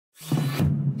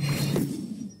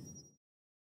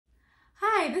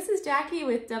is Jackie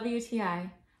with WTI.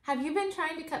 Have you been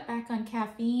trying to cut back on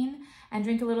caffeine and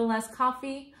drink a little less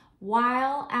coffee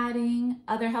while adding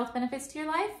other health benefits to your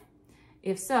life?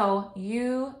 If so,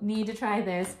 you need to try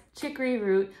this chicory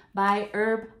root by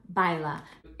Herbaila.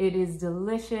 It is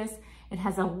delicious. It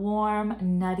has a warm,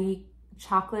 nutty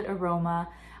chocolate aroma,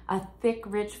 a thick,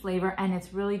 rich flavor, and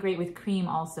it's really great with cream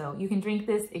also. You can drink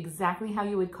this exactly how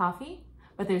you would coffee,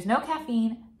 but there's no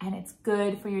caffeine and it's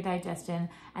good for your digestion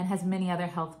and has many other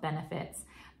health benefits.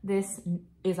 This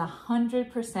is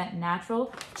 100%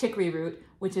 natural chicory root,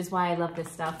 which is why I love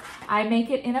this stuff. I make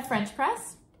it in a French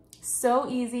press. So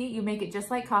easy. You make it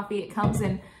just like coffee. It comes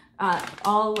in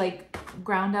all like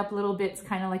ground up little bits,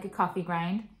 kind of like a coffee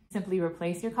grind. Simply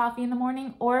replace your coffee in the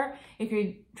morning, or if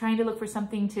you're trying to look for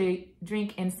something to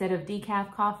drink instead of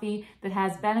decaf coffee that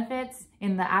has benefits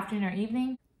in the afternoon or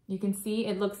evening, you can see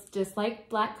it looks just like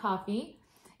black coffee.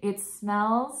 It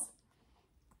smells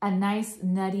a nice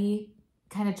nutty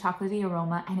kind of chocolatey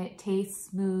aroma, and it tastes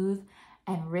smooth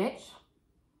and rich.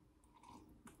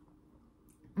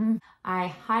 I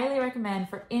highly recommend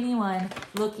for anyone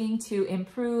looking to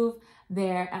improve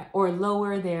their or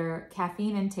lower their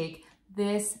caffeine intake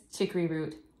this chicory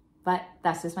root, but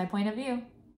that's just my point of view.